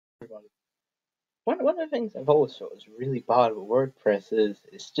everybody. One of the things I've always thought is really bad about WordPress is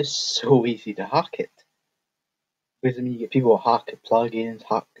it's just so easy to hack it. Because I mean, you get people hack plugins,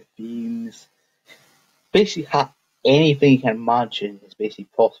 hack themes, basically hack anything you can imagine is basically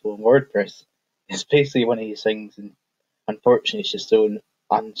possible in WordPress. It's basically one of these things, and unfortunately, it's just so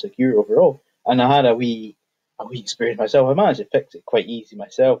unsecure overall. And I had a wee experience myself. I managed to fix it quite easy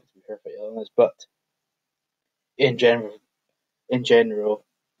myself, to be perfectly honest. But in general, in general,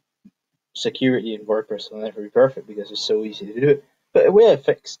 security in WordPress will never be perfect because it's so easy to do it. But the way I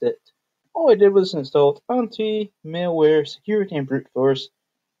fixed it, all I did was install anti-malware security and brute force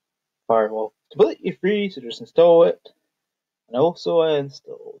firewall. Completely free, so just install it. And also I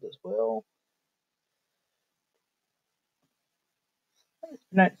installed as well, it's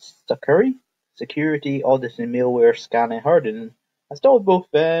pronounced Sakuri, security, audit and malware scanning hardening. I installed both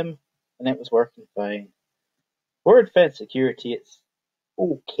of them and it was working fine. WordFence security, it's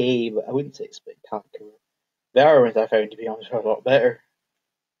okay, but I wouldn't say it's spectacular. The other ones I found, to be honest, are a lot better.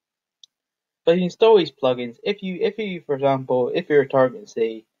 But you install these plugins. If you, for example, if you're targeting,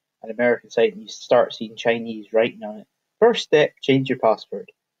 say, an American site and you start seeing Chinese writing on it, first step, change your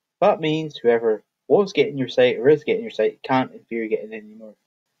password. That means whoever was getting your site or is getting your site can't in theory get in anymore.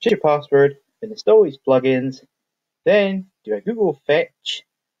 Change your password, then install these plugins, then do a Google fetch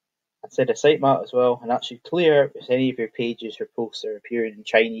and set a sitemap as well, and that should clear out if any of your pages or posts are appearing in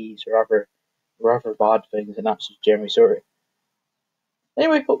Chinese or other bad things, and that should generally sort it.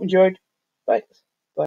 Anyway, hope you enjoyed. Thanks.